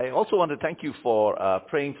also want to thank you for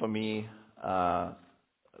praying for me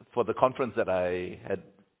for the conference that I had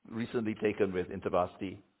recently taken with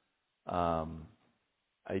InterVarsity.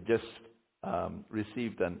 I just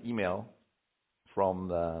received an email from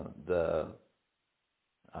the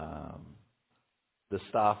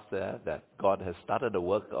staff there that God has started a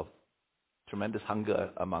work of tremendous hunger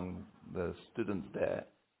among the students there,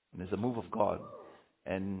 and it's a move of God.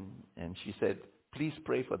 And she said, please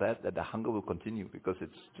pray for that the hunger will continue because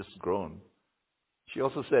it's just grown. She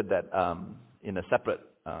also said that in a separate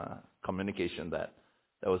communication that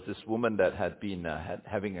there was this woman that had been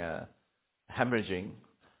having a hemorrhaging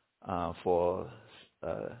for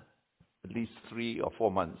at least 3 or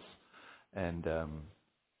 4 months, and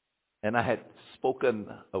I had spoken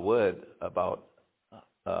a word about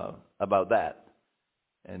that,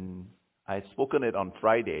 and I had spoken it on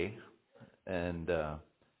Friday, and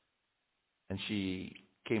she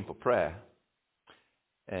came for prayer,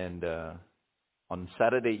 and on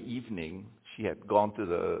Saturday evening she had gone to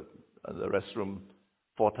the restroom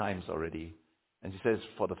 4 times already, and she says,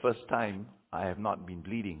 for the first time I have not been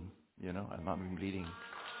bleeding. I've not been bleeding.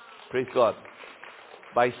 Praise God.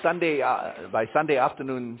 By Sunday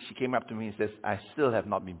afternoon, she came up to me and says, I still have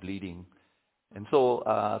not been bleeding. And so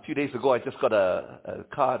a few days ago, I just got a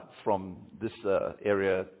card from this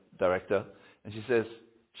area director, and she says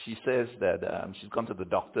that she's gone to the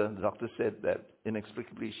doctor. The doctor said that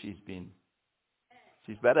inexplicably she's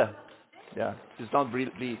better. Yeah, she's not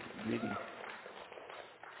bleeding.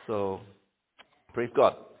 So praise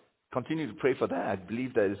God. Continue to pray for that. I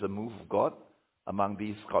believe there is a move of God among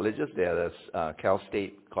these colleges. There are Cal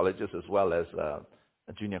State colleges as well as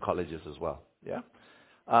junior colleges as well. Yeah.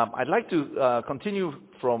 I'd like to continue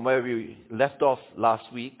from where we left off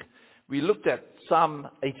last week. We looked at Psalm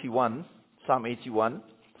 81.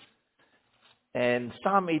 And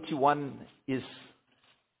Psalm 81 is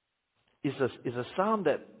a psalm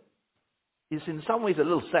that is in some ways a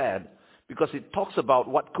little sad because it talks about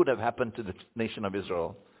what could have happened to the nation of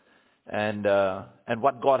Israel and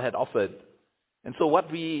what God had offered. And so what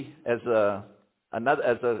we as a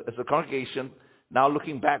congregation, now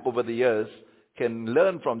looking back over the years, can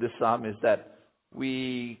learn from this psalm is that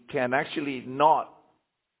we can actually not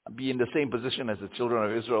be in the same position as the children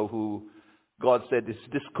of Israel who God said,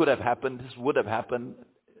 this could have happened, this would have happened.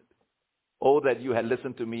 Oh, that you had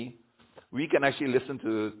listened to me. We can actually listen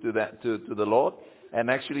to the Lord and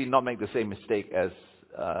actually not make the same mistake as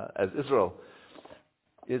Israel.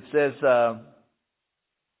 It says,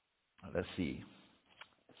 let's see,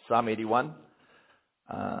 Psalm 81.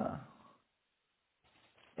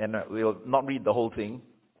 And we'll not read the whole thing.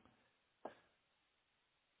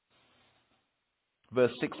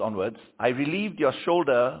 Verse 6 onwards. I relieved your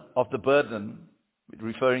shoulder of the burden,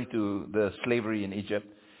 referring to the slavery in Egypt.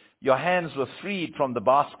 Your hands were freed from the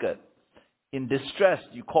basket. In distress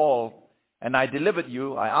you called, and I delivered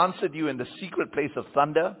you. I answered you in the secret place of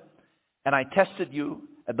thunder, and I tested you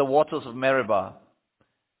at the waters of Meribah.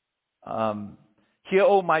 Hear,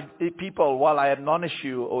 O my people, while I admonish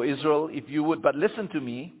you, O Israel, if you would but listen to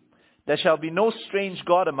me. There shall be no strange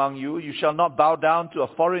God among you. You shall not bow down to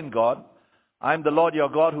a foreign God. I am the Lord your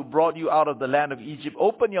God who brought you out of the land of Egypt.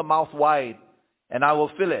 Open your mouth wide, and I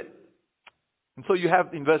will fill it. And so you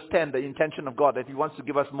have in verse 10 the intention of God that He wants to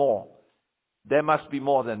give us more. There must be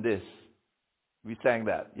more than this. We sang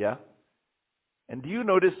that, yeah? And do you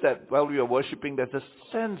notice that while we are worshiping, there's a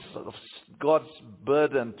sense of God's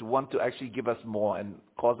burden to want to actually give us more and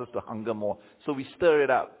cause us to hunger more. So we stir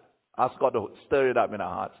it up. Ask God to stir it up in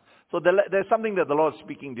our hearts. So there's something that the Lord is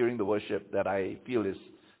speaking during the worship that I feel is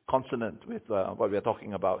consonant with what we are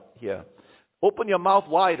talking about here. Open your mouth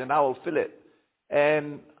wide and I will fill it.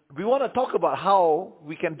 And we want to talk about how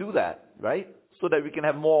we can do that, right? So that we can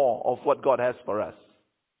have more of what God has for us.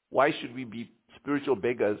 Why should we be spiritual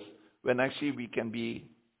beggars when actually we can be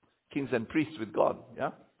kings and priests with God?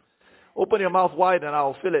 Yeah. Open your mouth wide and I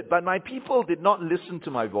will fill it. But my people did not listen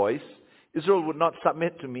to my voice. Israel would not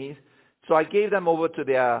submit to me. So I gave them over to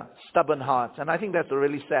their stubborn hearts. And I think that's a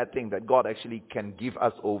really sad thing, that God actually can give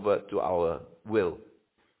us over to our will.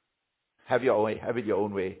 Have your own way. Have it your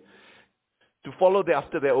own way. To follow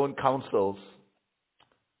after their own counsels.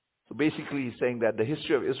 So basically he's saying that the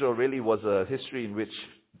history of Israel really was a history in which,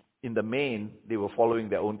 in the main, they were following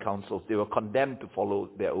their own counsels. They were condemned to follow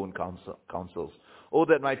their own counsels. Oh,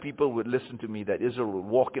 that my people would listen to me, that Israel would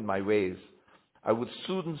walk in my ways. I would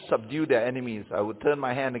soon subdue their enemies. I would turn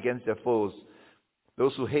my hand against their foes.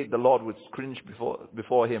 Those who hate the Lord would cringe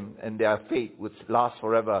before Him, and their fate would last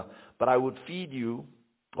forever. But I would feed you,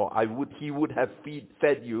 He would have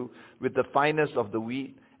fed you with the finest of the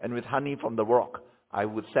wheat and with honey from the rock. I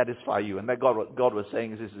would satisfy you. And that God was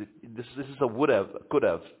saying this is a would have, could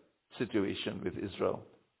have situation with Israel.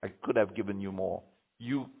 I could have given you more.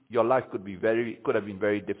 Your life could have been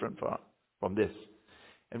very different from this.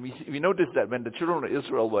 And we noticed that when the children of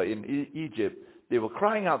Israel were in Egypt, they were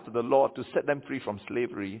crying out to the Lord to set them free from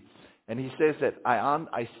slavery. And he says that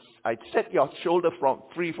I set your shoulder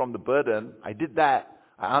free from the burden. I did that.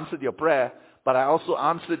 I answered your prayer. But I also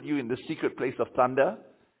answered you in the secret place of thunder.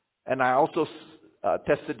 And I also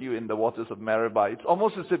tested you in the waters of Meribah. It's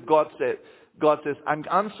almost as if God says, I'm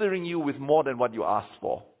answering you with more than what you asked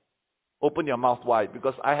for. Open your mouth wide,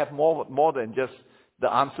 because I have more than just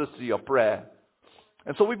the answers to your prayer.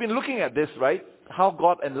 And so we've been looking at this, right? How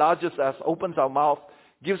God enlarges us, opens our mouth,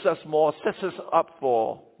 gives us more, sets us up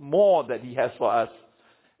for more that He has for us.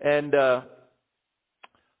 And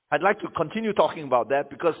I'd like to continue talking about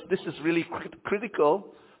that, because this is really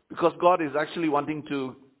critical, because God is actually wanting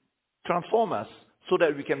to transform us so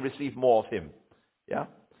that we can receive more of Him. Yeah.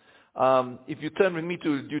 If you turn with me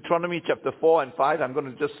to Deuteronomy chapter 4 and 5, I'm going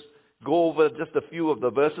to just go over just a few of the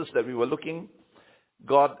verses that we were looking.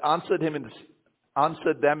 God answered them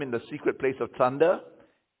in the secret place of thunder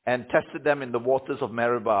and tested them in the waters of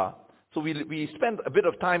Meribah. So we spent a bit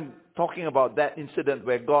of time talking about that incident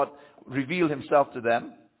where God revealed Himself to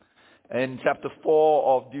them. In chapter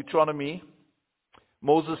 4 of Deuteronomy,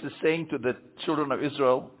 Moses is saying to the children of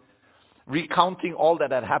Israel, recounting all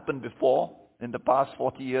that had happened before in the past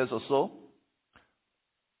 40 years or so.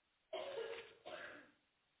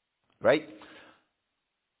 Right?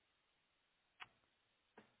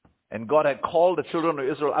 And God had called the children of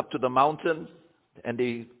Israel up to the mountain, and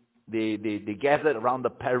they gathered around the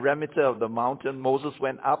perimeter of the mountain. Moses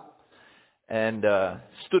went up and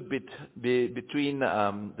stood between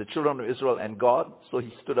the children of Israel and God. So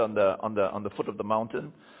he stood on the foot of the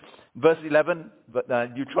mountain. Verse 11,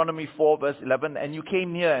 Deuteronomy 4, verse 11, and you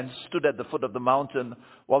came near and stood at the foot of the mountain,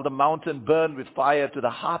 while the mountain burned with fire to the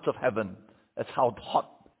heart of heaven. That's how hot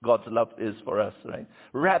God's love is for us, right?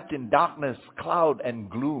 Wrapped in darkness, cloud, and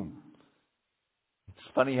gloom.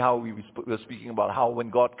 It's funny how we were speaking about how when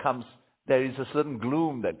God comes, there is a certain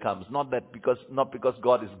gloom that comes. Not because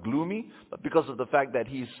God is gloomy, but because of the fact that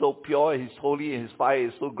He is so pure, He's holy, and His fire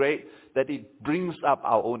is so great that it brings up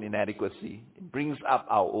our own inadequacy. It brings up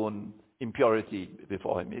our own impurity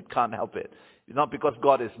before Him. It can't help it. It's not because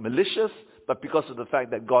God is malicious, but because of the fact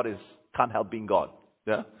that God can't help being God.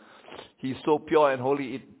 Yeah? He's so pure and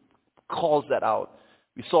holy, it calls that out.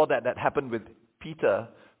 We saw that happened with Peter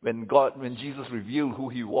when Jesus revealed who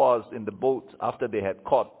He was in the boat after they had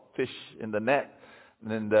caught fish in the net,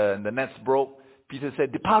 and then the nets broke. Peter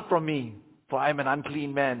said, "Depart from me, for I am an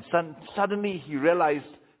unclean man." Suddenly he realized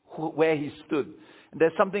where he stood. And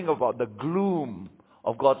there's something about the gloom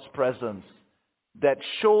of God's presence that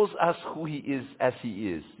shows us who He is as He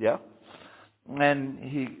is. Yeah? And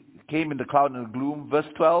He came in the cloud and the gloom. Verse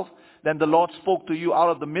 12, then the Lord spoke to you out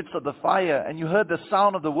of the midst of the fire, and you heard the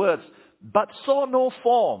sound of the words, but saw no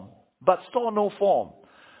form.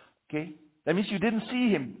 Okay? That means you didn't see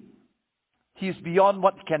Him. He is beyond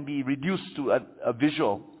what can be reduced to a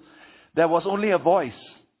visual. There was only a voice.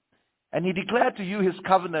 And He declared to you His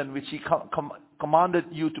covenant, which He commanded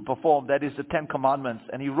you to perform. That is the 10 commandments.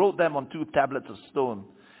 And He wrote them on 2 tablets of stone.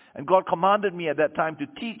 And God commanded me at that time to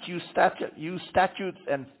teach you statutes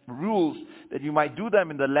and rules, that you might do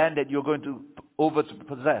them in the land that you're going to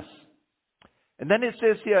possess. And then it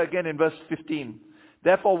says here again in verse 15,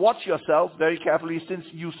 therefore watch yourselves very carefully, since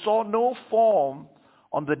you saw no form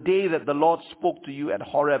on the day that the Lord spoke to you at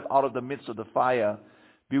Horeb out of the midst of the fire.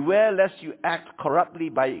 Beware lest you act corruptly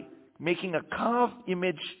by making a carved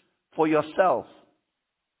image for yourself.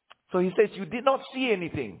 So He says you did not see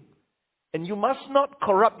anything. And you must not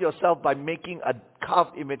corrupt yourself by making a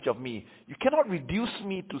carved image of me. You cannot reduce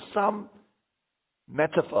me to some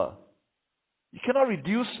metaphor. You cannot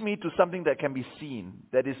reduce me to something that can be seen,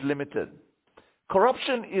 that is limited.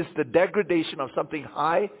 Corruption is the degradation of something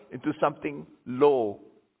high into something low.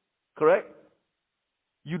 Correct?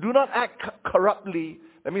 You do not act corruptly.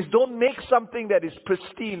 That means don't make something that is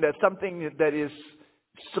pristine, that something that is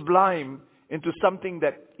sublime, into something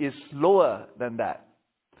that is lower than that.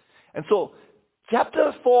 And so,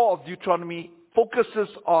 chapter 4 of Deuteronomy focuses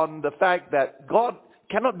on the fact that God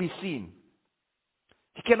cannot be seen.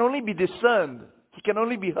 He can only be discerned. He can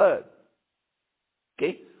only be heard.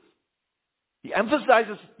 Okay? He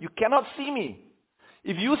emphasizes, you cannot see me.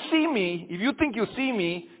 If you see me, if you think you see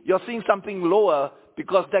me, you're seeing something lower,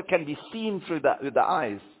 because that can be seen with the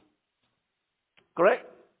eyes. Correct?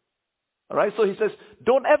 Alright, so he says,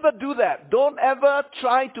 don't ever do that. Don't ever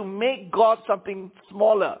try to make God something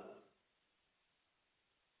smaller.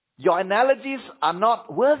 Your analogies are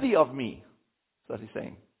not worthy of me. That's what he's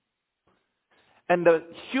saying. And the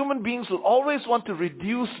human beings will always want to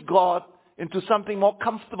reduce God into something more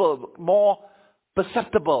comfortable, more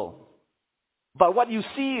perceptible. But what you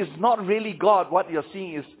see is not really God. What you're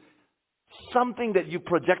seeing is something that you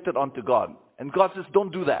projected onto God. And God says,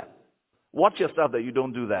 don't do that. Watch yourself that you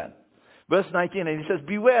don't do that. Verse 19, and he says,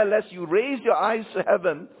 beware lest you raise your eyes to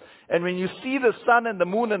heaven, and when you see the sun and the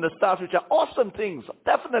moon and the stars, which are awesome things,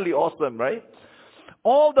 definitely awesome, right?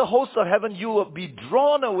 All the hosts of heaven, you will be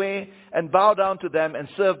drawn away and bow down to them and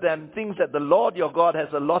serve them, things that the Lord your God has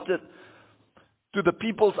allotted to the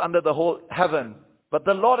peoples under the whole heaven. But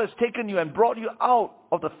the Lord has taken you and brought you out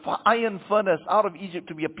of the iron furnace, out of Egypt,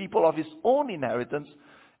 to be a people of his own inheritance,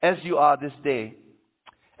 as you are this day.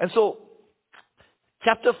 And so,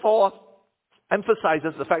 chapter 4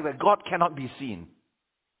 emphasizes the fact that God cannot be seen,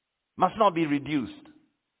 must not be reduced.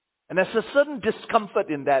 And there's a certain discomfort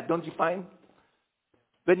in that, don't you find?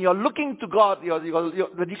 When you're looking to God,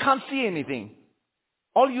 when you can't see anything.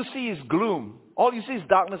 All you see is gloom. All you see is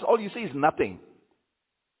darkness. All you see is nothing.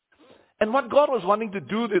 And what God was wanting to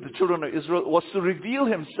do to the children of Israel was to reveal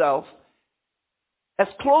himself as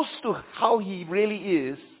close to how he really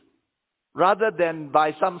is, rather than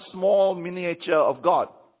by some small miniature of God.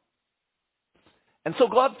 And so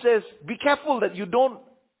God says, be careful that you don't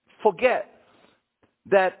forget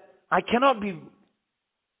that I cannot be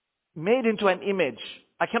made into an image.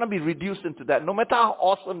 I cannot be reduced into that. No matter how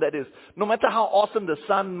awesome that is, no matter how awesome the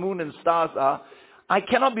sun, moon, and stars are, I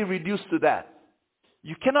cannot be reduced to that.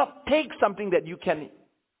 You cannot take something that you can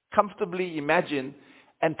comfortably imagine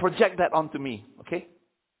and project that onto me, okay?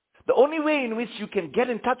 The only way in which you can get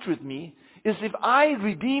in touch with me is if I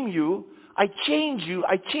redeem you, I change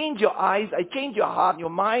your eyes, I change your heart, your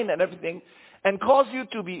mind and everything, and cause you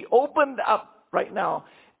to be opened up right now,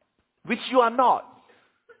 which you are not.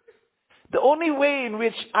 The only way in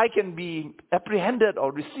which I can be apprehended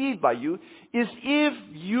or received by you is if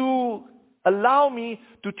you allow me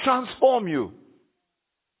to transform you.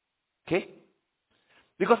 Okay?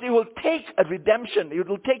 Because it will take a redemption. It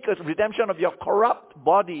will take a redemption of your corrupt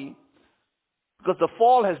body, because the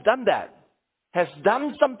fall has done that. Has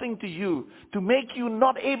done something to you to make you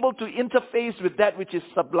not able to interface with that which is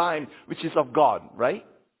sublime, which is of God, right?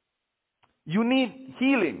 You need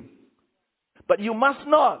healing. But you must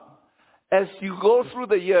not, as you go through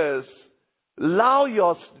the years, allow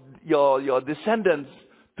your descendants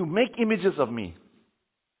to make images of me.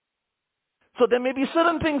 So there may be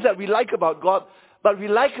certain things that we like about God, but we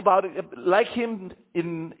like him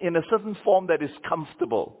in a certain form that is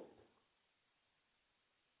comfortable.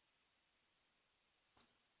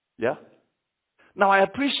 Yeah? Now I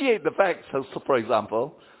appreciate the fact, so for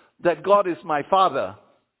example, that God is my Father.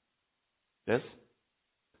 Yes?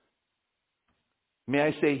 May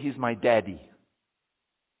I say he's my daddy?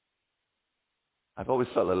 I've always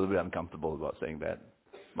felt a little bit uncomfortable about saying that.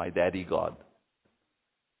 My daddy God.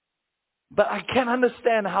 But I can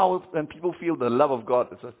understand how when people feel the love of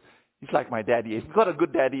God, he's like my daddy. If you've got a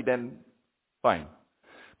good daddy, then fine.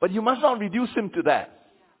 But you must not reduce him to that.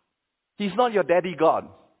 He's not your daddy God.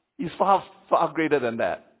 He's far, far greater than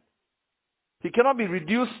that. He cannot be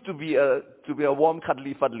reduced to be a warm,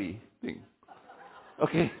 cuddly, fuddly thing.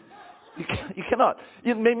 Okay? You cannot.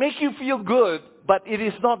 It may make you feel good, but it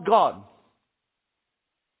is not God.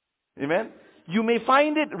 Amen? You may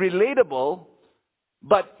find it relatable,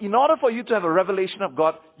 but in order for you to have a revelation of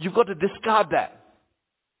God, you've got to discard that.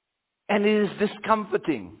 And it is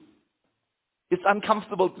discomforting. It's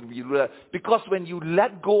uncomfortable to be, because when you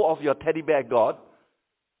let go of your teddy bear God,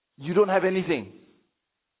 you don't have anything.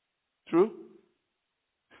 True?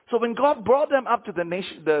 So when God brought them up to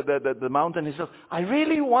the mountain, he says, I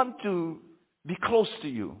really want to be close to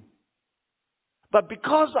you. But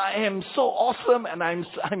because I am so awesome and I'm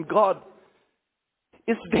God,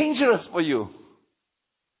 it's dangerous for you.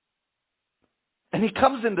 And he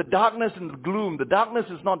comes in the darkness and the gloom. The darkness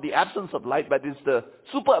is not the absence of light, but it's the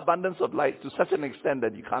superabundance of light to such an extent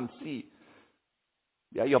that you can't see.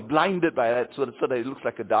 Yeah, you're blinded by that so that it looks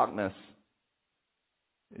like a darkness.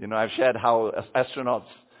 You know, I've shared how astronauts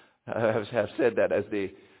have said that as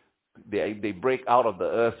they break out of the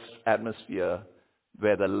Earth's atmosphere,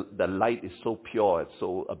 where the light is so pure, it's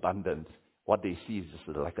so abundant, what they see is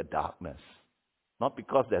just like a darkness. Not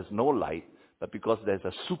because there's no light, but because there's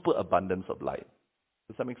a superabundance of light.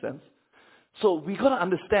 Does that make sense? So we got to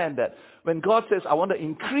understand that when God says, I want to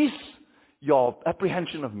increase your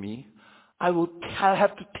apprehension of me, I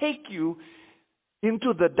have to take you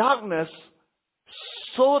into the darkness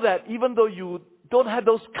so that even though you don't have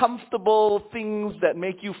those comfortable things that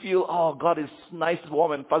make you feel, oh, God is nice,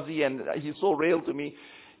 warm, and fuzzy, and he's so real to me,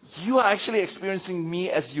 you are actually experiencing me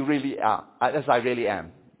as you really are, as I really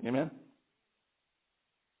am. Amen?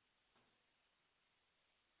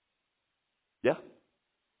 Yeah?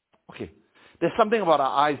 Okay. There's something about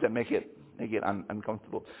our eyes that make it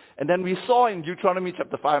uncomfortable. And then we saw in Deuteronomy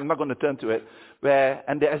chapter 5, I'm not going to turn to it, where,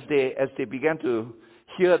 and as they began to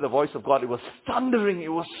hear the voice of God, it was thundering. It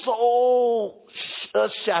was so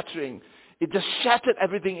earth-shattering. It just shattered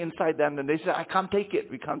everything inside them. And they said, I can't take it.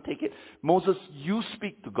 We can't take it. Moses, you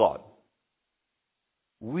speak to God.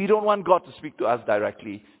 We don't want God to speak to us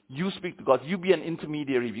directly. You speak to God. You be an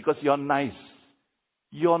intermediary because you're nice.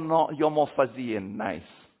 You're more fuzzy and nice.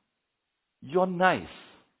 You're nice,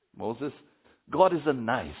 Moses. God isn't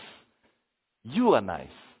nice. You are nice.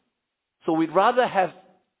 So we'd rather have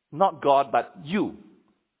not God, but you.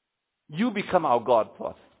 You become our God for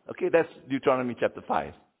us. Okay, that's Deuteronomy chapter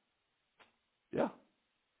 5. Yeah.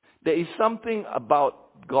 There is something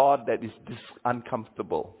about God that is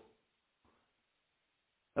uncomfortable.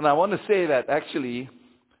 And I want to say that actually,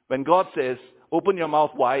 when God says, open your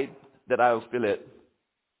mouth wide that I will fill it,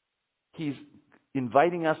 He's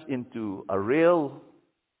inviting us into a real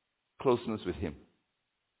closeness with Him.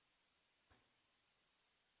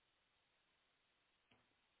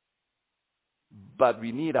 But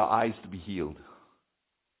we need our eyes to be healed.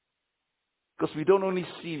 Because we don't only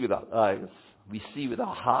see with our eyes, we see with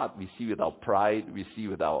our heart, we see with our pride, we see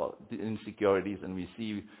with our insecurities, and we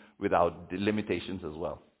see with our limitations as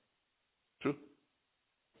well. True?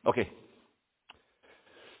 Okay.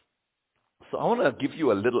 So I want to give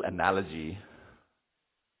you a little analogy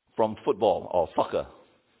from football or soccer.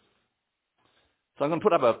 So I'm going to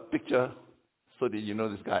put up a picture so that you know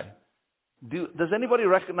this guy. Does anybody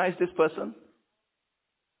recognize this person?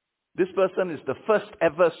 This person is the first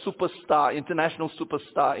ever superstar, international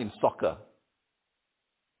superstar in soccer.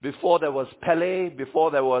 Before there was Pele, before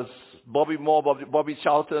there was Bobby Moore, Bobby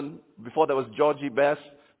Charlton, before there was Georgie Best,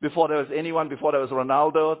 before there was anyone, before there was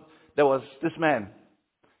Ronaldo, there was this man.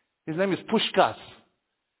 His name is Puskás.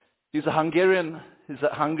 He's a Hungarian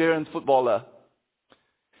footballer.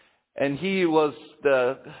 And he was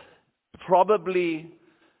probably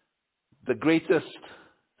the greatest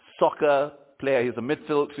soccer player. He's a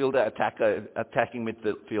midfielder, attacking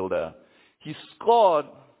midfielder. He scored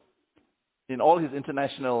in all his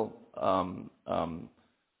international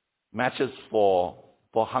matches for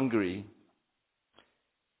Hungary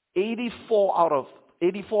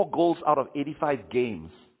 84 goals out of 85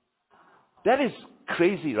 games. That is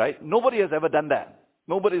crazy, right? Nobody has ever done that.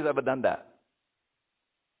 Nobody's ever done that.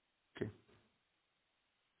 Okay.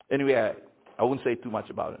 Anyway, I won't say too much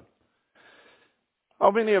about it. How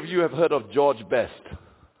many of you have heard of George Best?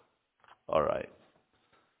 All right.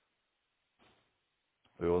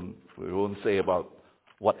 We won't say about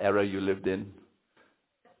what era you lived in.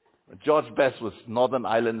 George Best was Northern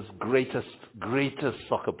Ireland's greatest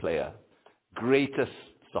soccer player. Greatest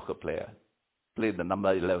soccer player. Played the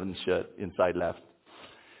number 11 shirt inside left.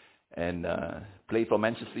 And played for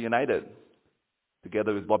Manchester United.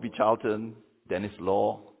 Together with Bobby Charlton, Dennis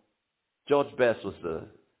Law. George Best was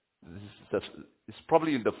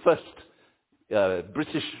probably the first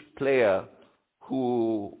British player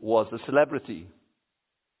who was a celebrity.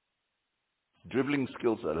 Dribbling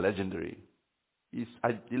skills are legendary. He's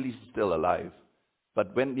ideally still alive.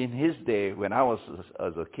 But when in his day, when I was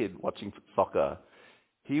as a kid watching soccer,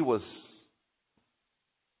 he was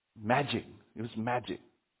magic. It was magic.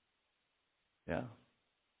 Yeah.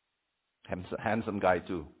 Handsome guy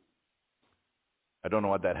too. I don't know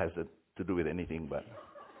what that has to do with anything,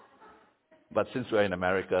 but since we're in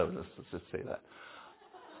America, let's just say that.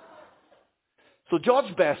 So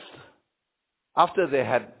George Best, after they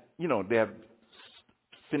had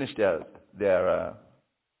finished their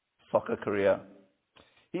soccer career,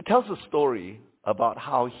 he tells a story about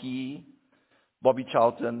how he, Bobby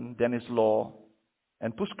Charlton, Dennis Law,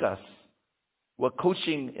 and Puskás were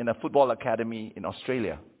coaching in a football academy in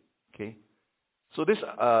Australia. Okay, so this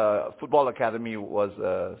football academy was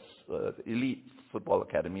an elite football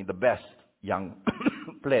academy, the best young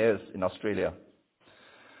players in Australia.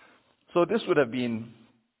 So this would have been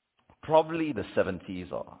probably the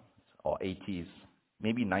 70s or 80s,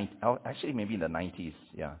 maybe maybe the 90s.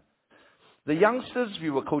 Yeah, the youngsters we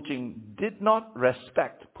were coaching did not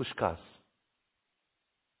respect Puskás.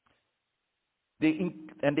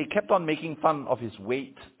 They kept on making fun of his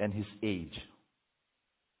weight and his age.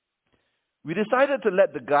 We decided to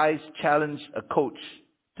let the guys challenge a coach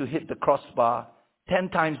to hit the crossbar 10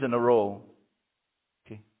 times in a row.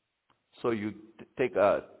 Okay, so you take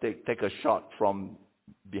a shot from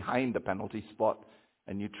behind the penalty spot,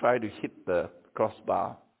 and you try to hit the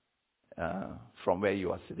crossbar from where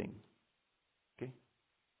you are sitting. Okay,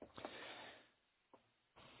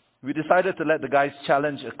 we decided to let the guys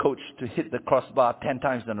challenge a coach to hit the crossbar 10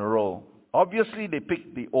 times in a row. Obviously, they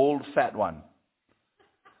picked the old fat one.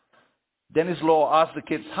 Dennis Law asked the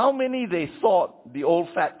kids how many they thought the old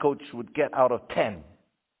fat coach would get out of 10.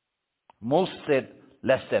 Most said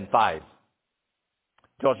less than 5.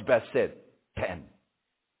 George Best said 10.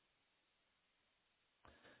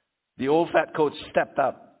 The old fat coach stepped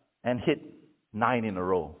up and hit 9 in a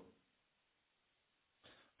row.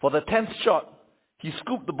 For the 10th shot, he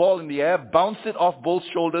scooped the ball in the air, bounced it off both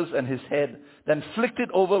shoulders and his head, then flicked it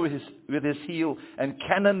over with his heel and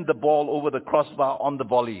cannoned the ball over the crossbar on the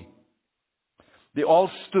volley. They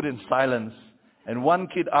all stood in silence, and one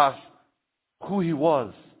kid asked who he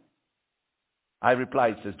was. I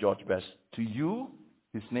replied, says George Best, to you,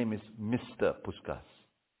 his name is Mr. Puskas.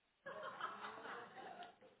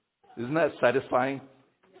 Isn't that satisfying?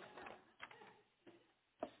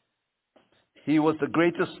 He was the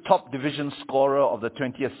greatest top division scorer of the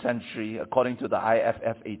 20th century, according to the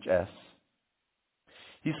IFFHS.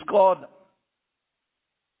 He scored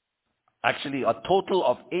actually a total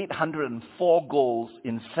of 804 goals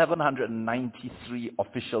in 793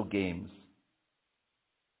 official games.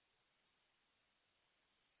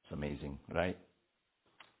 It's amazing, right?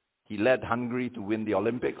 He led Hungary to win the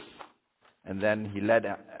Olympics, and then he led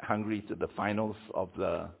Hungary to the finals of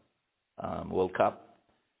the World Cup.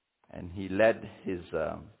 And he led his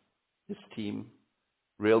team,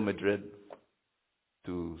 Real Madrid,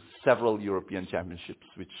 to several European championships,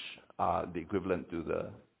 which are the equivalent to the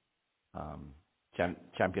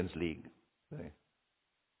Champions League.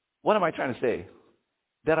 What am I trying to say?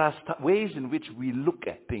 There are ways in which we look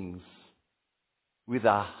at things with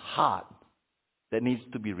our heart that needs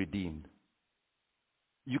to be redeemed.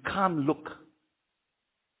 You can't look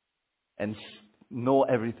and know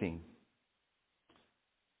everything.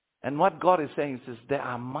 And what God is saying is there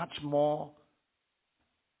are much more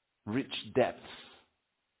rich depths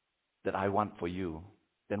that I want for you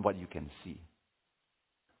than what you can see.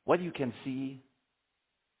 What you can see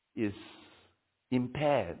is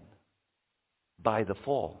impaired by the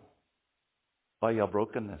fall, by your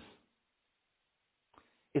brokenness.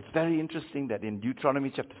 It's very interesting that in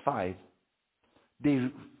Deuteronomy chapter 5,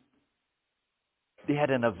 they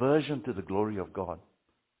had an aversion to the glory of God.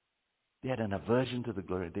 They had an aversion to the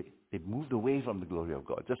glory. They moved away from the glory of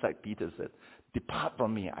God. Just like Peter said, depart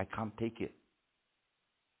from me, I can't take it.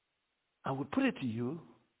 I would put it to you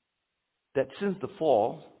that since the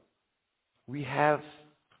fall, we have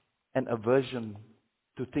an aversion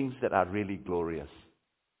to things that are really glorious.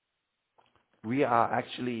 We are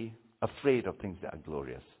actually afraid of things that are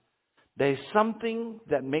glorious. There is something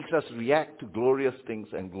that makes us react to glorious things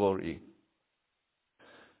and glory.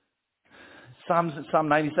 Psalm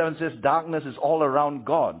 97 says, darkness is all around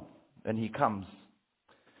God when He comes.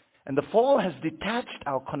 And the fall has detached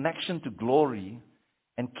our connection to glory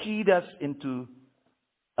and keyed us into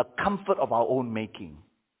a comfort of our own making.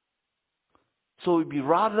 So we'd be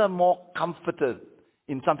rather more comforted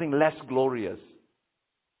in something less glorious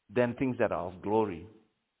than things that are of glory.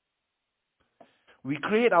 We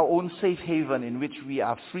create our own safe haven in which we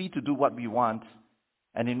are free to do what we want,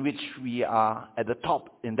 and in which we are at the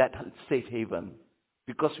top in that safe haven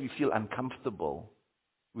because we feel uncomfortable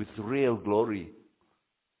with real glory.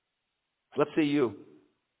 What say you?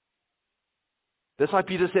 That's why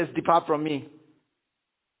Peter says, depart from me.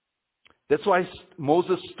 That's why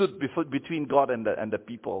Moses stood between God and the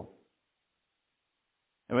people.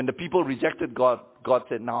 And when the people rejected God, God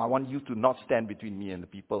said, now I want you to not stand between me and the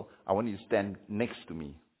people. I want you to stand next to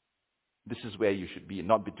me. This is where you should be,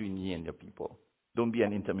 not between me and your people. Don't be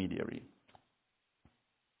an intermediary.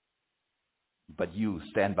 But you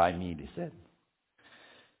stand by me, they said.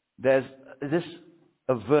 There's this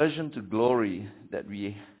aversion to glory that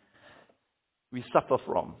we suffer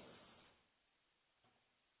from.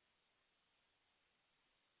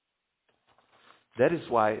 That is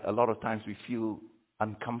why a lot of times we feel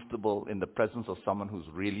uncomfortable in the presence of someone who's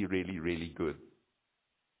really, really, really good.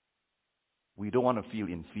 We don't want to feel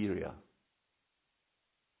inferior.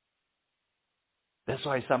 That's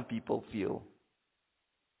why some people feel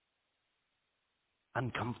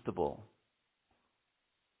uncomfortable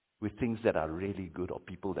with things that are really good or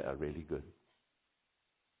people that are really good.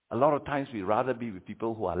 A lot of times we'd rather be with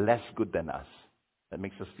people who are less good than us. That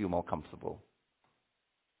makes us feel more comfortable.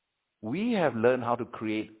 We have learned how to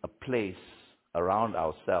create a place around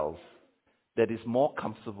ourselves that is more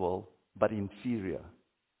comfortable but inferior.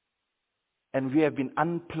 And we have been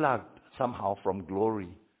unplugged somehow from glory.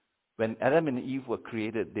 When Adam and Eve were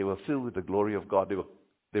created, they were filled with the glory of God.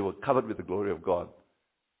 They were covered with the glory of God.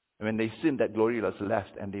 And when they sinned, that glory was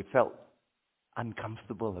left, and they felt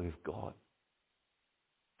uncomfortable with God.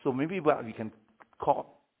 So maybe what we can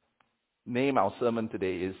name our sermon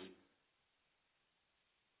today is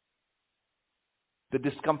the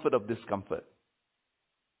discomfort of discomfort.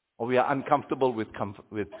 Or we are uncomfortable with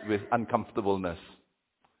uncomfortableness.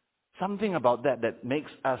 Something about that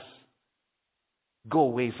makes us go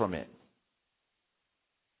away from it.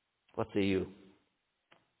 What say you?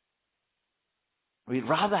 We'd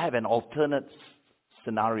rather have an alternate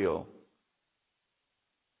scenario.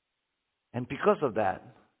 And because of that,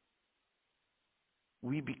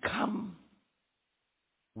 we become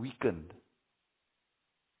weakened.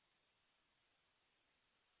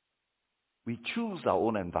 We choose our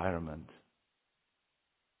own environment.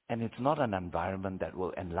 And it's not an environment that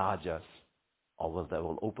will enlarge us or that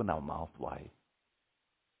will open our mouth wide.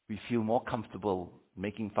 We feel more comfortable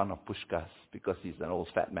making fun of Pushkas because he's an old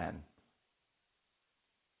fat man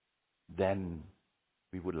than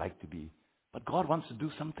we would like to be. But God wants to do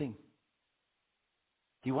something.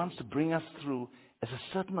 He wants to bring us through as a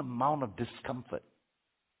certain amount of discomfort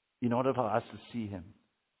in order for us to see Him.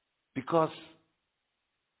 Because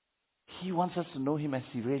He wants us to know Him as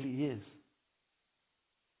He really is.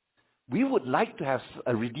 We would like to have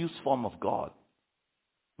a reduced form of God,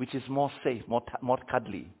 which is more safe, more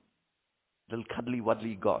cuddly. Little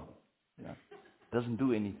cuddly-wuddly God. Yeah. Doesn't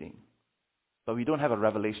do anything. But we don't have a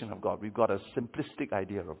revelation of God. We've got a simplistic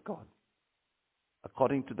idea of God.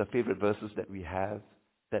 According to the favorite verses that we have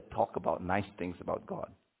that talk about nice things about God.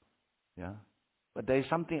 Yeah. But there is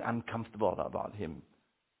something uncomfortable about Him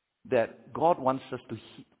that God wants us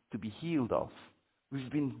to be healed of.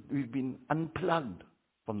 We've been unplugged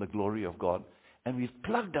from the glory of God, and we've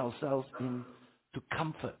plugged ourselves in to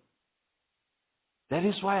comfort. That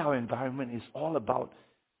is why our environment is all about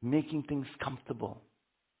making things comfortable.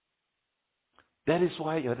 That is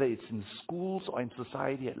why, whether it's in schools or in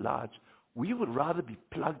society at large, we would rather be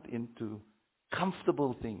plugged into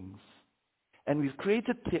comfortable things. And we've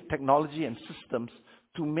created technology and systems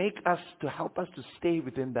to help us to stay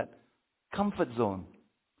within that comfort zone.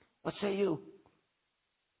 What say you?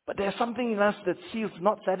 But there's something in us that feels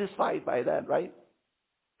not satisfied by that, right?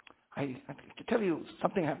 I can tell you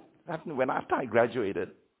something happened after I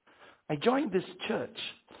graduated. I joined this church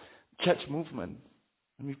movement,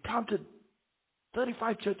 and we planted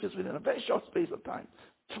 35 churches within a very short space of time.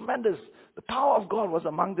 Tremendous. The power of God was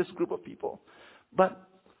among this group of people. But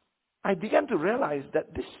I began to realize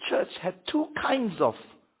that this church had two kinds of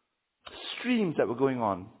streams that were going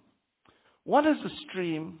on. One is the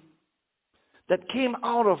stream that came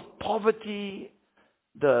out of poverty.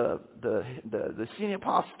 The senior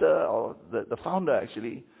pastor, or the founder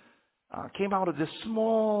actually, came out of this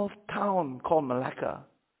small town called Malacca.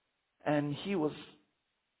 And he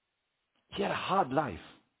had a hard life.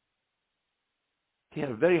 He had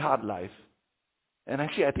a very hard life. And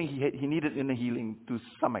actually, I think he needed inner healing to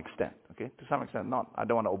some extent. Okay, to some extent, I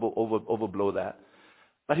don't want to overblow that.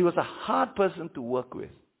 But he was a hard person to work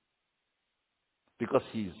with because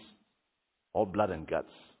he's all blood and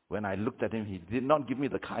guts. When I looked at him, he did not give me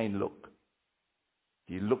the kind look.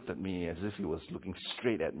 He looked at me as if he was looking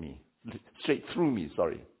straight through me.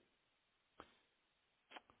 Sorry.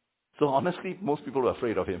 So honestly, most people were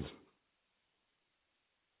afraid of him.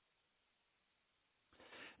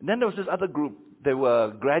 And then there was this other group. They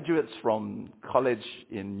were graduates from college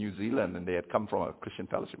in New Zealand, and they had come from a Christian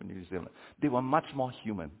fellowship in New Zealand. They were much more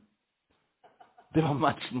human. They were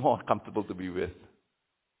much more comfortable to be with.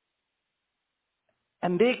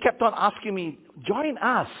 And they kept on asking me, join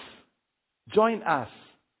us. Join us.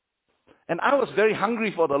 And I was very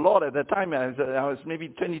hungry for the Lord at that time. I was maybe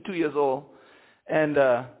 22 years old. And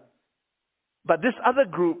but this other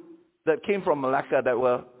group that came from Malacca that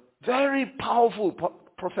were very powerful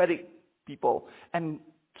prophetic people and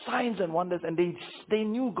signs and wonders, and they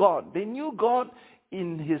knew God. They knew God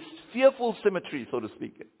in His fearful symmetry, so to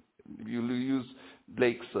speak. You use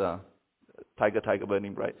Blake's Tiger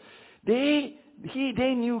Burning Bright. They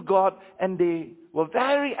knew God, and they were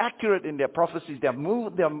very accurate in their prophecies.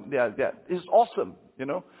 It's awesome, you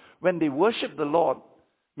know. When they worshiped the Lord,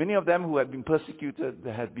 many of them who had been persecuted,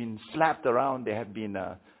 they had been slapped around, they had been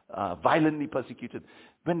violently persecuted.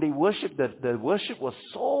 When they worshipped, the worship was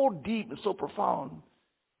so deep and so profound,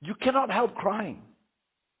 you cannot help crying.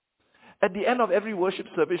 At the end of every worship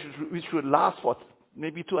service, which would last for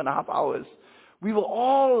maybe 2.5 hours, we were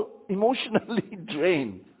all emotionally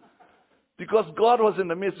drained. Because God was in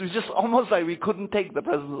the midst. It was just almost like we couldn't take the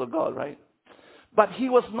presence of God, right? But He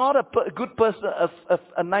was not a good person,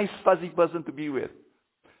 a nice fuzzy person to be with.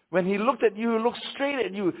 When He looked at you, He looked straight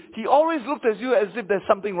at you. He always looked at you as if there's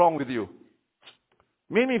something wrong with you.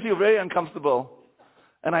 Made me feel very uncomfortable.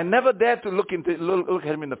 And I never dared to look at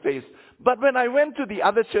him in the face. But when I went to the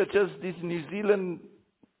other churches, these New Zealand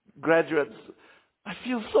graduates, I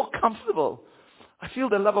feel so comfortable. I feel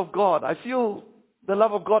the love of God. I feel the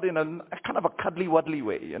love of God in a kind of a cuddly-wuddly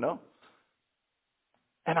way, you know.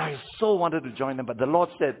 And I so wanted to join them, but the Lord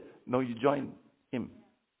said, no, you join him.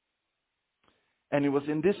 And it was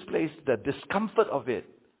in this place, the discomfort of it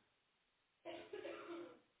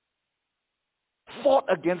fought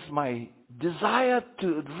against my desire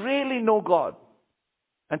to really know God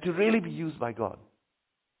and to really be used by God.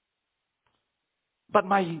 But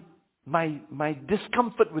my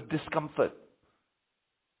discomfort with discomfort,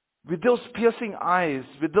 with those piercing eyes,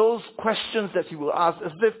 with those questions that he will ask,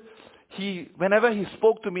 as if whenever he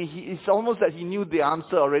spoke to me, it's almost that he knew the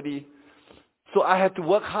answer already. So I had to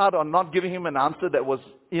work hard on not giving him an answer that was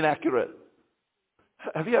inaccurate.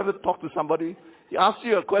 Have you ever talked to somebody? He asks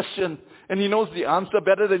you a question and he knows the answer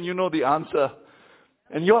better than you know the answer.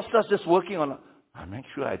 And yours starts just working on, I make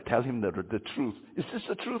sure I tell him the truth. Is this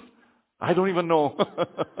the truth? I don't even know.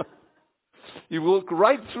 He worked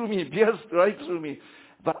right through me, pierced right through me.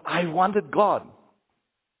 But I wanted God.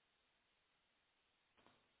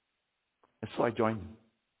 And so I joined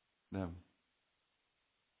them.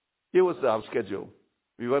 Here was our schedule.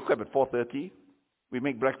 We woke up at 4:30. We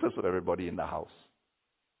make breakfast for everybody in the house.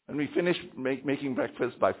 And we finish making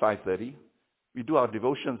breakfast by 5:30. We do our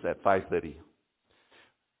devotions at 5:30.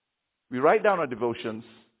 We write down our devotions.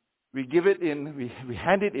 We give it in. We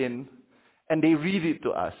hand it in. And they read it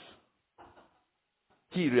to us.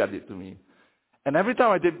 He read it to me. And every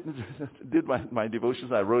time I did my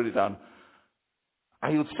devotions, I wrote it down.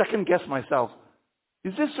 I would second guess myself.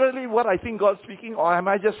 Is this really what I think God's speaking? Or am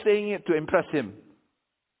I just saying it to impress him?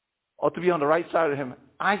 Or to be on the right side of him?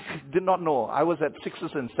 I did not know. I was at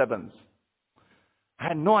 6s and 7s. I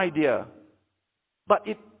had no idea. But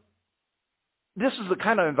this is the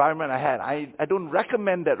kind of environment I had. I don't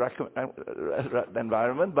recommend that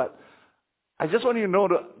environment, but I just want you to know,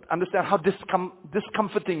 to understand how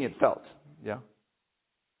discomforting it felt. Yeah.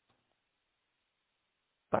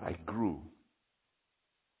 But I grew.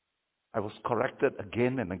 I was corrected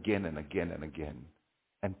again and again and again and again.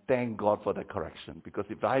 And thank God for that correction. Because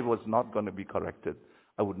if I was not going to be corrected,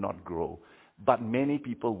 I would not grow. But many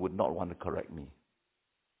people would not want to correct me.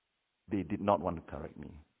 They did not want to correct me.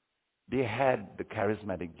 They had the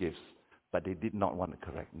charismatic gifts, but they did not want to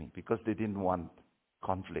correct me because they didn't want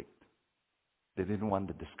conflict. They didn't want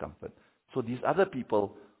the discomfort. So these other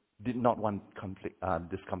people did not want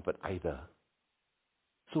discomfort either.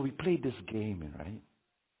 So we played this game, right?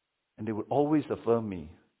 And they would always affirm me,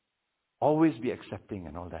 always be accepting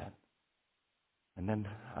and all that. And then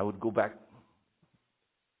I would go back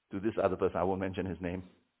to this other person. I won't mention his name.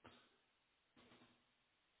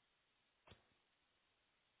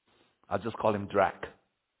 I'll just call him Drac.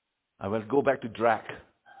 I will go back to Drac.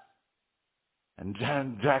 And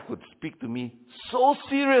Drac would speak to me so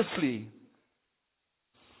seriously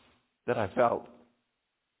that I felt,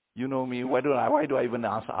 you know me, why do I even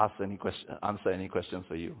answer any questions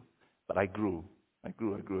for you? But I grew. I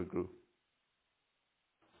grew.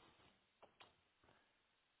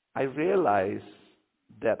 I realized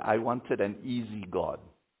that I wanted an easy God.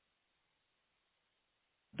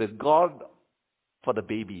 The God for the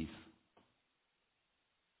babies.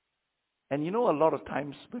 And you know, a lot of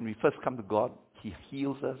times when we first come to God, He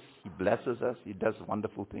heals us, He blesses us, He does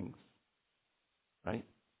wonderful things. Right?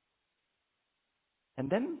 And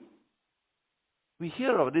then we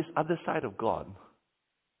hear of this other side of God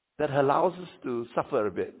that allows us to suffer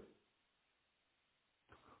a bit.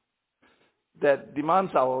 That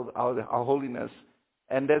demands our holiness.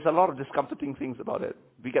 And there's a lot of discomforting things about it.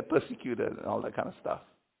 We get persecuted and all that kind of stuff.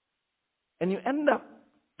 And you end up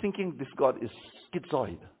thinking this God is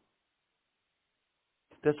schizoid.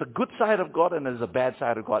 There's a good side of God and there's a bad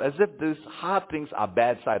side of God. As if these hard things are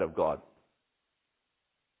bad side of God.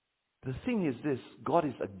 The thing is this, God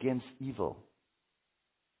is against evil.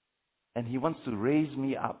 And He wants to raise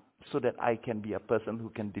me up so that I can be a person who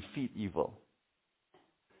can defeat evil.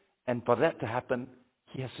 And for that to happen,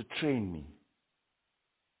 He has to train me.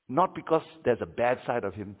 Not because there's a bad side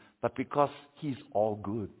of Him, but because He's all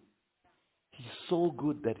good. He's so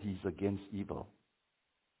good that He's against evil.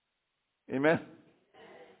 Amen?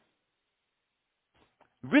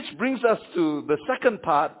 Which brings us to the second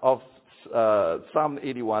part of Psalm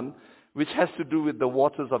 81, which has to do with the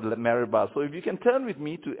waters of Meribah. So if you can turn with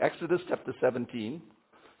me to Exodus chapter 17,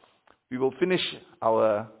 we will finish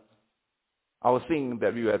our thing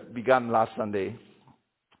that we had begun last Sunday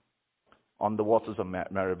on the waters of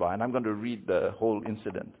Meribah. And I'm going to read the whole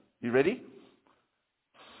incident. You ready?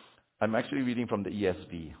 I'm actually reading from the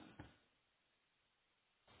ESV.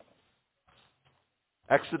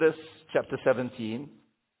 Exodus chapter 17,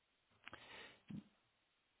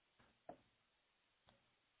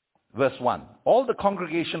 verse 1. All the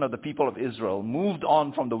congregation of the people of Israel moved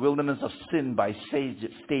on from the wilderness of Sin by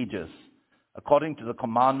stages, according to the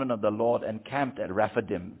commandment of the Lord, and camped at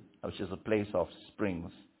Rephidim, which is a place of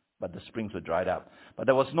springs. But the springs were dried up. But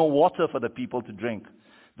there was no water for the people to drink.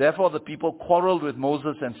 Therefore the people quarreled with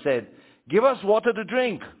Moses and said, "Give us water to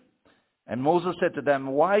drink." And Moses said to them,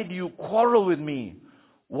 "Why do you quarrel with me?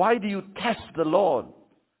 Why do you test the Lord?"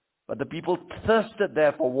 But the people thirsted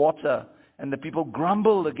there for water, and the people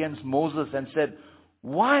grumbled against Moses and said,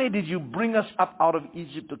 "Why did you bring us up out of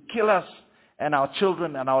Egypt to kill us and our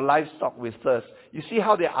children and our livestock with thirst?" You see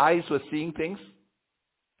how their eyes were seeing things?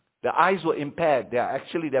 Their eyes were impaired.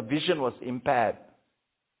 Their vision was impaired.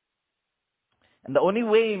 And the only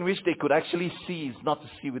way in which they could actually see is not to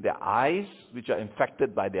see with their eyes, which are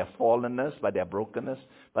infected by their fallenness, by their brokenness,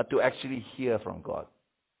 but to actually hear from God.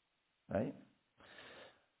 Right?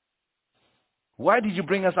 "Why did you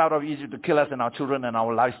bring us out of Egypt to kill us and our children and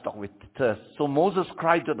our livestock with thirst?" So Moses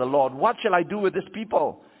cried to the Lord, "What shall I do with this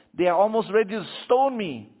people? They are almost ready to stone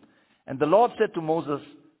me." And the Lord said to Moses,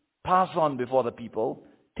 "Pass on before the people.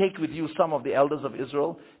 Take with you some of the elders of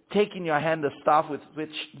Israel. Take in your hand the staff with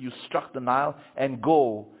which you struck the Nile, and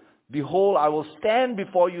go. Behold, I will stand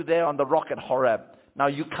before you there on the rock at Horeb. Now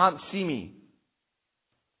you can't see me.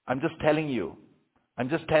 I'm just telling you.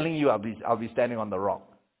 I'll be standing on the rock.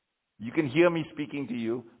 You can hear me speaking to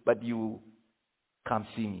you, but you can't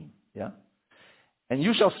see me. Yeah? "And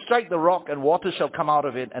you shall strike the rock, and water shall come out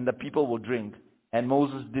of it, and the people will drink." And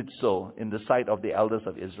Moses did so in the sight of the elders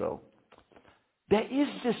of Israel. There is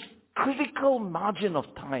this critical margin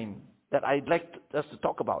of time that I'd like us to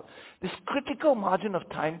talk about. This critical margin of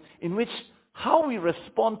time in which how we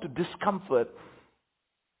respond to discomfort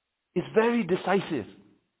is very decisive.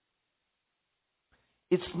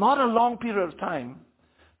 It's not a long period of time,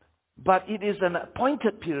 but it is an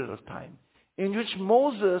appointed period of time in which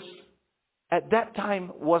Moses at that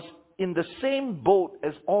time was in the same boat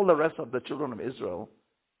as all the rest of the children of Israel,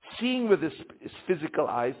 seeing with his physical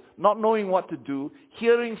eyes, not knowing what to do,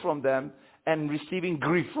 hearing from them, and receiving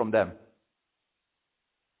grief from them.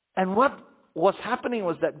 And what was happening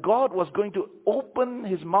was that God was going to open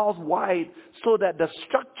his mouth wide so that the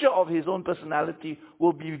structure of his own personality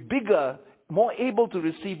will be bigger, more able to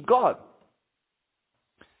receive God.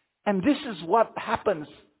 And this is what happens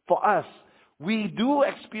for us. We do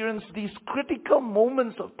experience these critical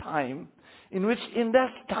moments of time in which in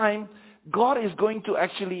that time God is going to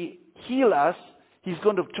actually heal us, he's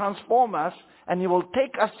going to transform us, and he will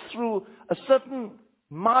take us through a certain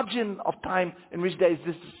margin of time in which there is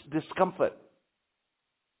this discomfort.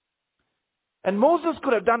 And Moses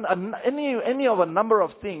could have done any of a number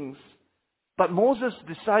of things, but Moses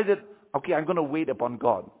decided, okay, I'm going to wait upon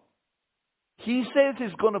God. He says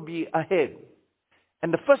he's going to be ahead.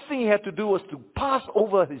 And the first thing he had to do was to pass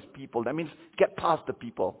over his people. That means get past the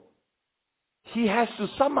people. He has to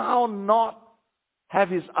somehow not have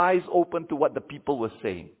his eyes open to what the people were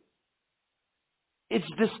saying. It's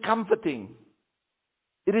discomforting.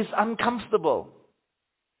 It is uncomfortable.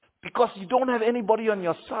 Because you don't have anybody on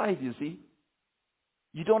your side, you see.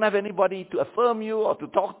 You don't have anybody to affirm you or to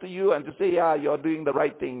talk to you and to say, yeah, you're doing the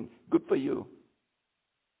right thing. Good for you.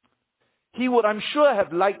 He would, I'm sure,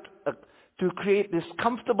 have liked to create this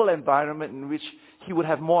comfortable environment in which he would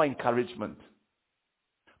have more encouragement.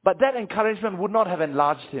 But that encouragement would not have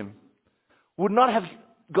enlarged him, would not have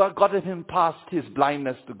gotten him past his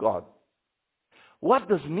blindness to God. What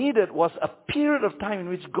was needed was a period of time in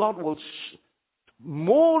which God will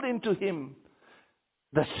mold into him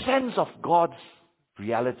the sense of God's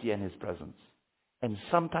reality and his presence. And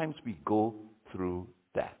sometimes we go through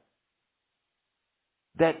that.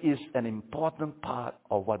 That is an important part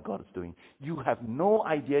of what God is doing. You have no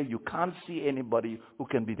idea, you can't see anybody who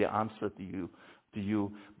can be the answer to you,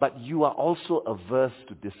 but you are also averse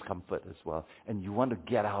to discomfort as well, and you want to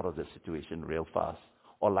get out of the situation real fast.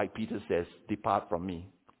 Or like Peter says, depart from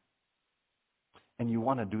me. And you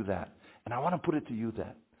want to do that. And I want to put it to you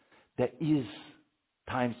that there is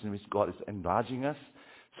times in which God is enlarging us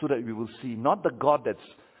so that we will see not the God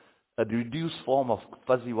that's a reduced form of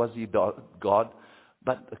fuzzy-wuzzy God,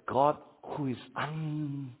 but a God who is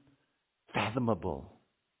unfathomable,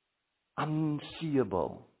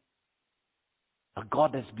 unseeable, a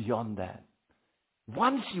God that's beyond that.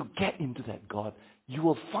 Once you get into that God, you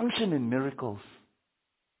will function in miracles.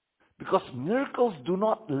 Because miracles do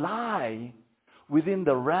not lie within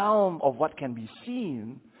the realm of what can be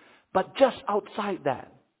seen, but just outside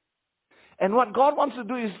that. And what God wants to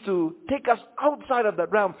do is to take us outside of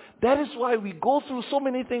that realm. That is why we go through so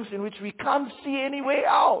many things in which we can't see any way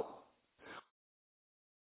out.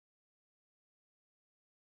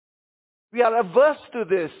 We are averse to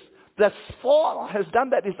this. The fall has done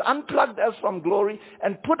that. It's unplugged us from glory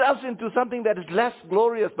and put us into something that is less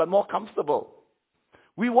glorious but more comfortable.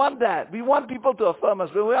 We want that. We want people to affirm us.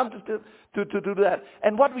 We want to do that.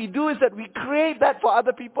 And what we do is that we create that for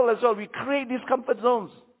other people as well. We create these comfort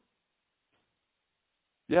zones.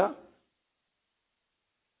 Yeah?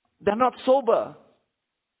 They're not sober.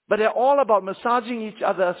 But they're all about massaging each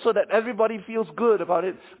other so that everybody feels good about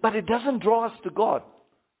it. But it doesn't draw us to God.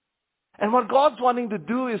 And what God's wanting to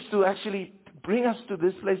do is to actually bring us to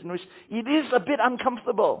this place in which it is a bit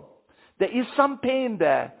uncomfortable. There is some pain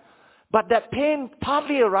there. But that pain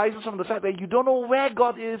partly arises from the fact that you don't know where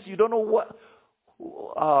God is. You don't know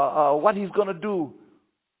what He's going to do.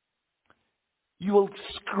 You will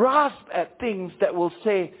grasp at things that will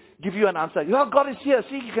give you an answer. Well, God is here.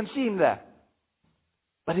 See, you can see Him there.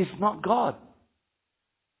 But it's not God.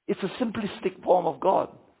 It's a simplistic form of God.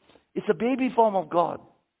 It's a baby form of God.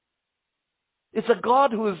 It's a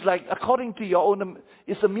God who is like according to your own,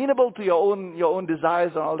 it's amenable to your own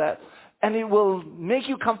desires and all that. And it will make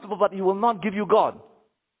you comfortable, but He will not give you God.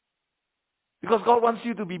 Because God wants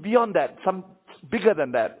you to be beyond that, some bigger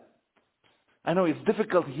than that. I know it's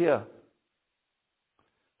difficult here.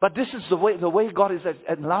 But this is the way God is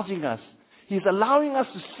enlarging us. He's allowing us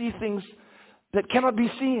to see things that cannot be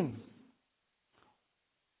seen.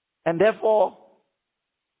 And therefore,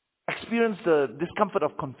 experience the discomfort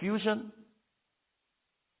of confusion.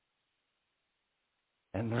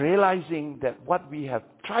 And realizing that what we have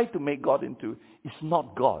tried to make God into is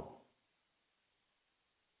not God.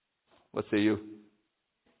 What say you?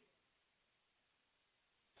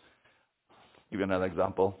 Give you another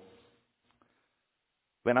example.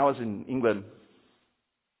 When I was in England,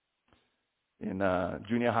 in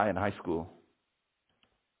junior high and high school,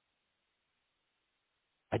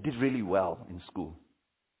 I did really well in school.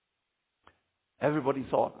 Everybody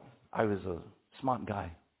thought I was a smart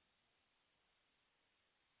guy.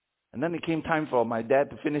 And then it came time for my dad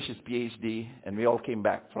to finish his PhD, and we all came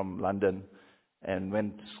back from London and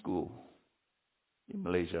went to school in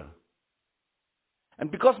Malaysia. And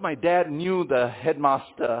because my dad knew the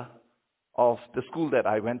headmaster of the school that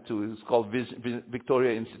I went to, it was called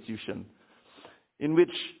Victoria Institution, in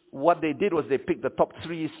which what they did was they picked the top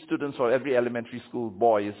 3 students for every elementary school,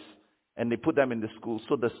 boys, and they put them in the school.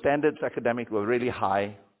 So the standards academic were really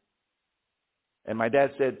high. And my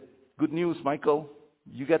dad said, "Good news, Michael.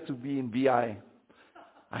 You get to be in BI."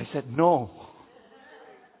 I said, no.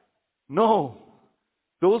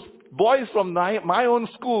 Those boys from my own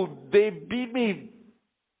school, they beat me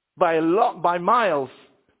by miles.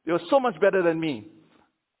 They were so much better than me.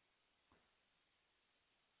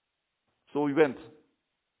 So we went.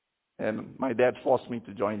 And my dad forced me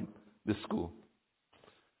to join this school.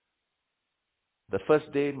 The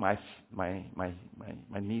first day, my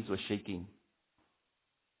knees were shaking.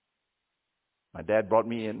 My dad brought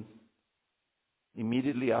me in.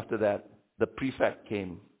 Immediately after that, the prefect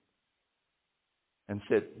came and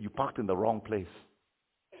said, "You parked in the wrong place.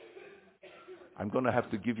 I'm going to have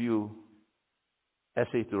to give you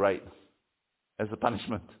essay to write as a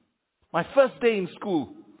punishment." My first day in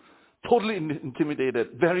school, totally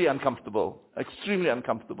intimidated, very uncomfortable, extremely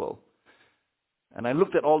uncomfortable. And I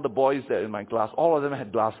looked at all the boys there in my class. All of them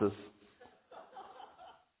had glasses.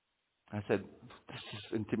 I said, "This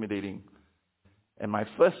is intimidating." And my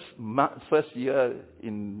first year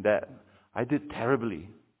in that, I did terribly.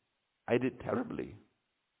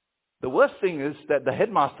 The worst thing is that the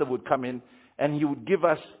headmaster would come in and he would give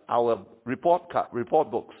us our report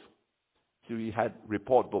books. So we had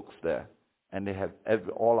report books there, and they had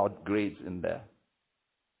all our grades in there.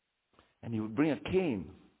 And he would bring a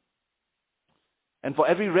cane. And for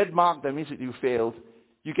every red mark, that means that you failed,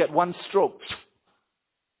 you get 1 stroke.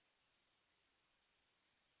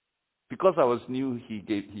 Because I was new,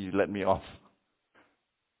 he let me off.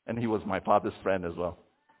 And he was my father's friend as well.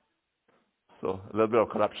 So a little bit of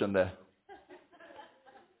corruption there.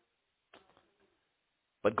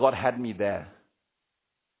 But God had me there.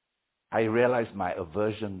 I realized my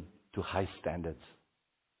aversion to high standards.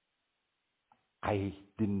 I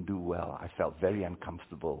didn't do well. I felt very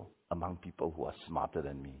uncomfortable among people who are smarter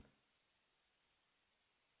than me.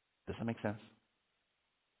 Does that make sense?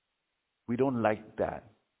 We don't like that.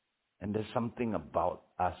 And there's something about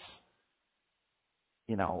us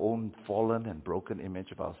in our own fallen and broken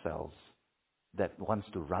image of ourselves that wants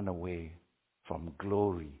to run away from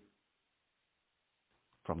glory.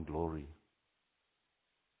 From glory.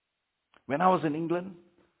 When I was in England,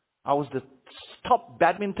 I was the top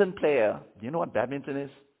badminton player. Do you know what badminton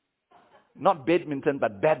is? Not badminton,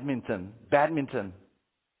 but badminton. Badminton.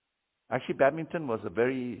 Actually, badminton was a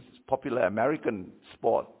very popular American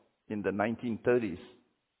sport in the 1930s.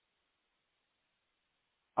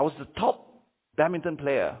 I was the top badminton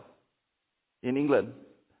player in England.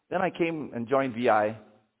 Then I came and joined VI.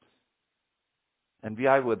 And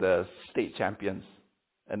VI were the state champions.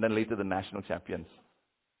 And then later the national champions.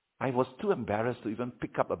 I was too embarrassed to even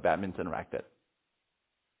pick up a badminton racket.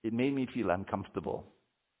 It made me feel uncomfortable.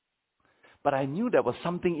 But I knew there was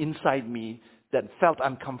something inside me that felt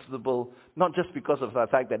uncomfortable, not just because of the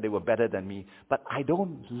fact that they were better than me, but I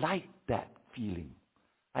don't like that feeling.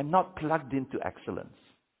 I'm not plugged into excellence.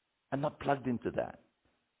 I'm not plugged into that.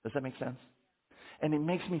 Does that make sense? And it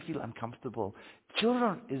makes me feel uncomfortable. Children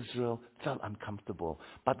of Israel felt uncomfortable.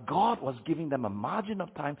 But God was giving them a margin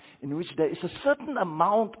of time in which there is a certain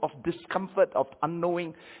amount of discomfort, of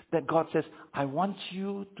unknowing, that God says, I want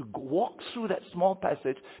you to walk through that small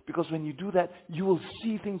passage, because when you do that, you will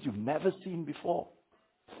see things you've never seen before.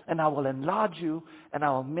 And I will enlarge you, and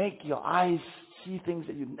I will make your eyes see things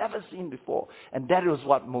that you've never seen before. And that was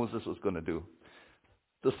what Moses was going to do.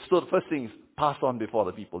 So the first thing is pass on before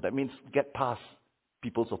the people. That means get past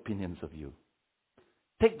people's opinions of you.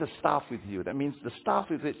 Take the staff with you. That means the staff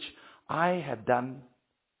with which I have done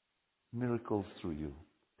miracles through you.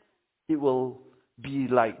 It will be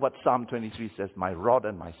like what Psalm 23 says, my rod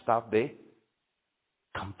and my staff, they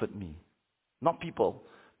comfort me. Not people,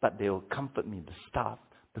 but they will comfort me. The staff,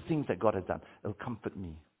 the things that God has done, they'll comfort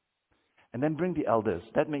me. And then bring the elders.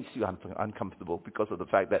 That makes you uncomfortable because of the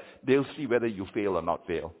fact that they'll see whether you fail or not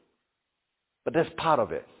fail. But that's part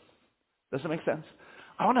of it. Does that make sense?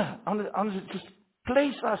 I want to just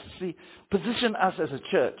place us, position us as a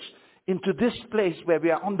church into this place where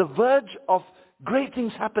we are on the verge of great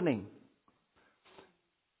things happening.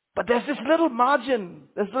 But there's this little margin,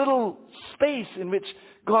 this little space in which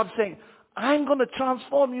God's saying, I'm going to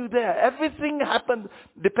transform you there. Everything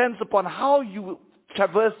depends upon how you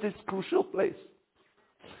traverse this crucial place.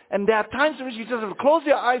 And there are times in which you just have to close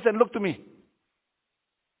your eyes and look to me.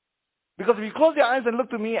 Because if you close your eyes and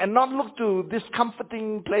look to me and not look to this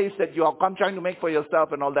comforting place that you are trying to make for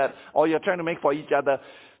yourself and all that, or you're trying to make for each other,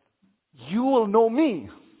 you will know me.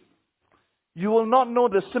 You will not know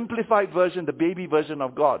the simplified version, the baby version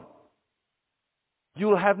of God. You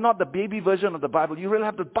will have not the baby version of the Bible. You will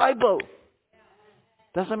have the Bible.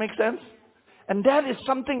 Does that make sense? And that is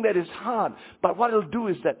something that is hard. But what it'll do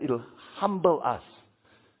is that it'll humble us.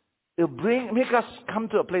 It'll make us come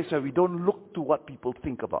to a place where we don't look to what people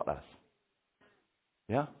think about us.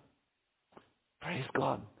 Yeah? Praise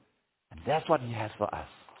God. And that's what He has for us.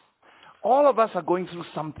 All of us are going through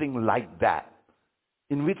something like that,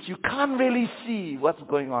 in which you can't really see what's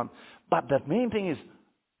going on. But the main thing is,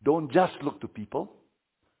 don't just look to people.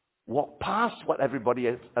 Walk past what everybody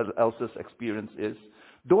else's experience is.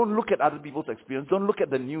 Don't look at other people's experience. Don't look at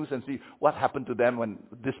the news and see what happened to them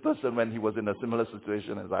when he was in a similar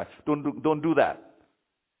situation as I. Don't do that.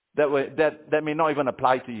 That may not even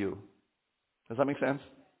apply to you. Does that make sense?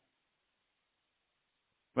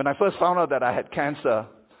 When I first found out that I had cancer,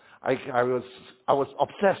 I was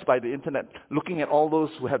obsessed by the internet, looking at all those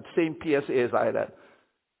who had the same PSA as I had.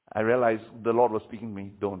 I realized the Lord was speaking to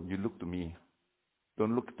me. You look to me.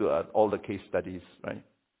 Don't look to all the case studies, right?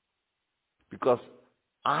 Because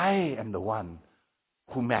I am the one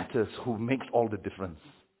who matters, who makes all the difference.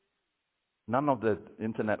 None of the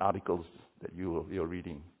internet articles that you're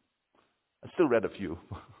reading. I still read a few.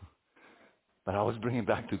 But I was bringing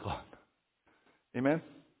back to God. Amen?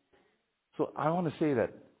 So I want to say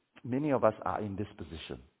that many of us are in this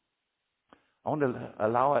position. I want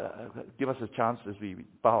to give us a chance as we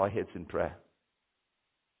bow our heads in prayer.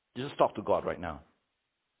 Just talk to God right now.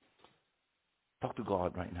 Talk to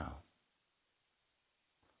God right now.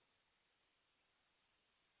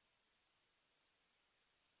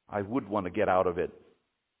 I would want to get out of it.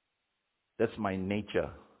 That's my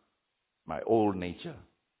nature, my old nature.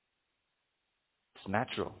 It's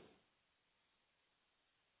natural.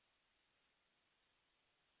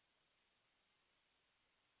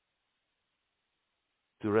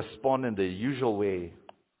 To respond in the usual way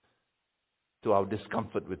to our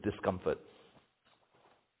discomfort with discomfort.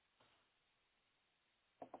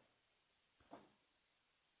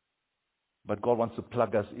 But God wants to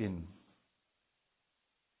plug us in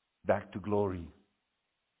back to glory.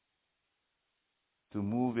 To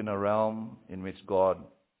move in a realm in which God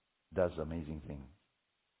does amazing things.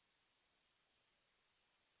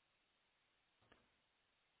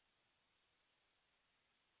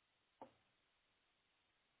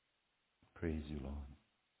 Praise you, Lord.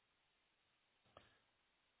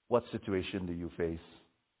 What situation do you face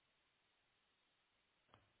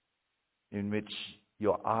in which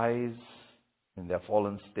your eyes, in their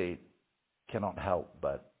fallen state, cannot help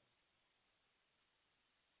but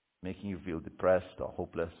making you feel depressed or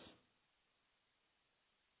hopeless?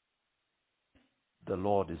 The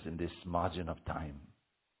Lord is in this margin of time.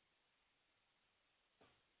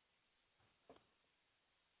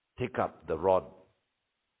 Take up the rod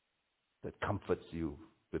that comforts you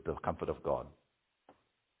with the comfort of God.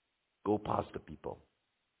 Go past the people.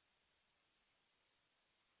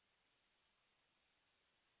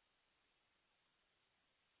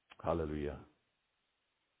 Hallelujah.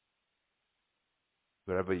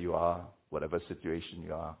 Wherever you are, whatever situation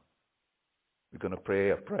you are, we're going to pray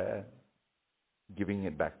a prayer, giving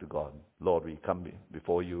it back to God. Lord, we come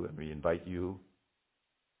before you and we invite you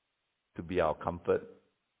to be our comfort.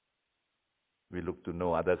 We look to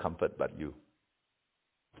no other comfort but you.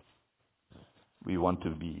 We want to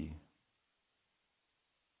be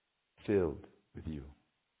filled with you.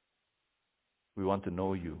 We want to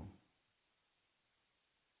know you.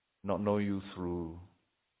 Not know you through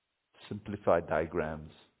simplified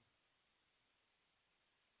diagrams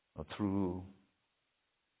or through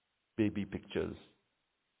baby pictures.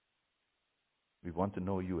 We want to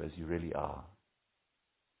know you as you really are.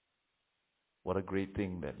 What a great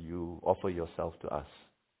thing that you offer yourself to us.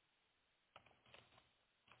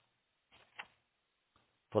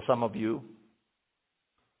 For some of you,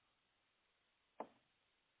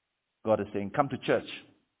 God is saying, come to church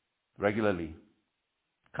regularly.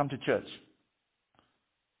 Come to church.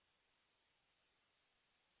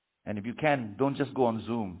 And if you can, don't just go on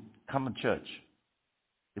Zoom. Come to church.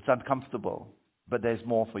 It's uncomfortable, but there's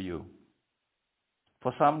more for you.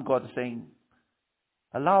 For some, God is saying,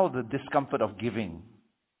 allow the discomfort of giving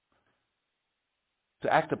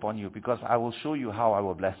to act upon you, because I will show you how I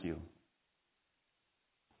will bless you.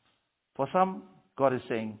 For some, God is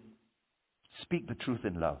saying, speak the truth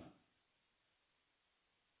in love.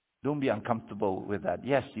 Don't be uncomfortable with that.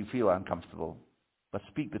 Yes, you feel uncomfortable, but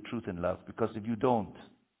speak the truth in love, because if you don't,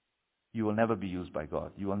 you will never be used by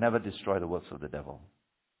God. You will never destroy the works of the devil.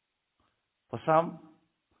 For some,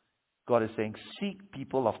 God is saying, seek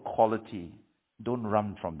people of quality. Don't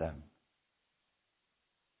run from them.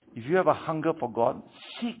 If you have a hunger for God,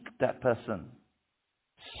 seek that person.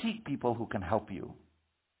 Seek people who can help you.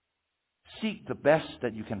 Seek the best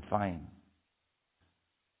that you can find.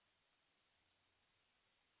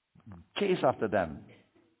 Chase after them.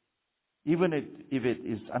 Even if it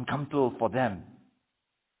is uncomfortable for them,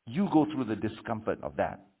 you go through the discomfort of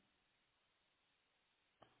that.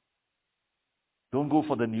 Don't go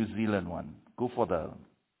for the New Zealand one. Go for the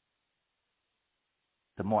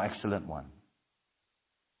more excellent one.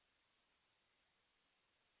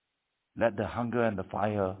 Let the hunger and the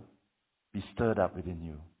fire be stirred up within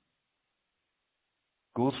you.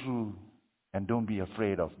 Go through and don't be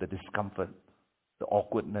afraid of the discomfort, the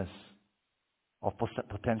awkwardness of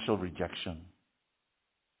potential rejection.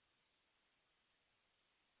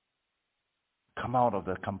 Come out of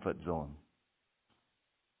the comfort zone.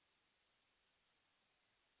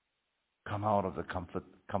 Come out of the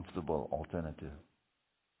comfortable alternative.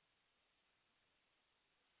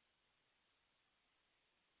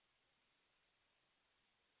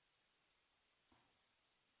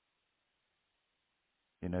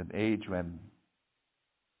 In an age when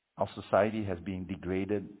our society has been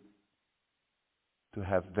degraded to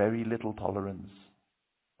have very little tolerance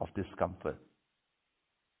of discomfort,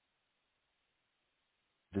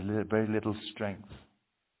 very little strength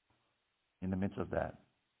in the midst of that,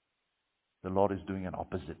 the Lord is doing an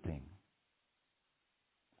opposite thing.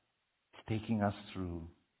 He's taking us through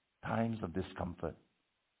times of discomfort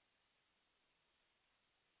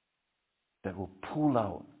that will pull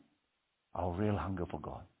out our real hunger for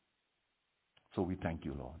God. So we thank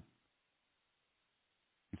you, Lord.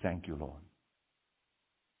 We thank you, Lord.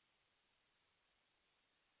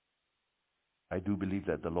 I do believe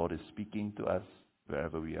that the Lord is speaking to us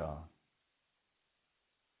wherever we are.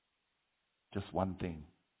 Just one thing.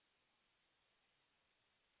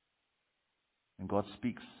 And God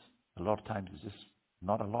speaks a lot of times. It's just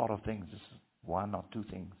not a lot of things. Just one or two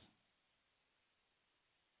things.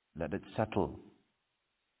 Let it settle.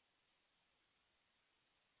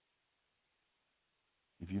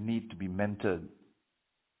 If you need to be mentored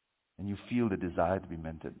and you feel the desire to be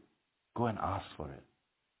mentored, go and ask for it.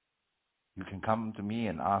 You can come to me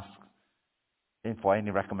and ask for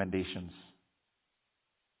any recommendations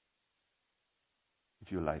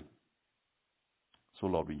if you like. So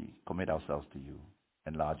Lord, we commit ourselves to you.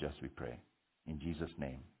 Enlarge us, we pray. In Jesus'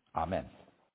 name, amen.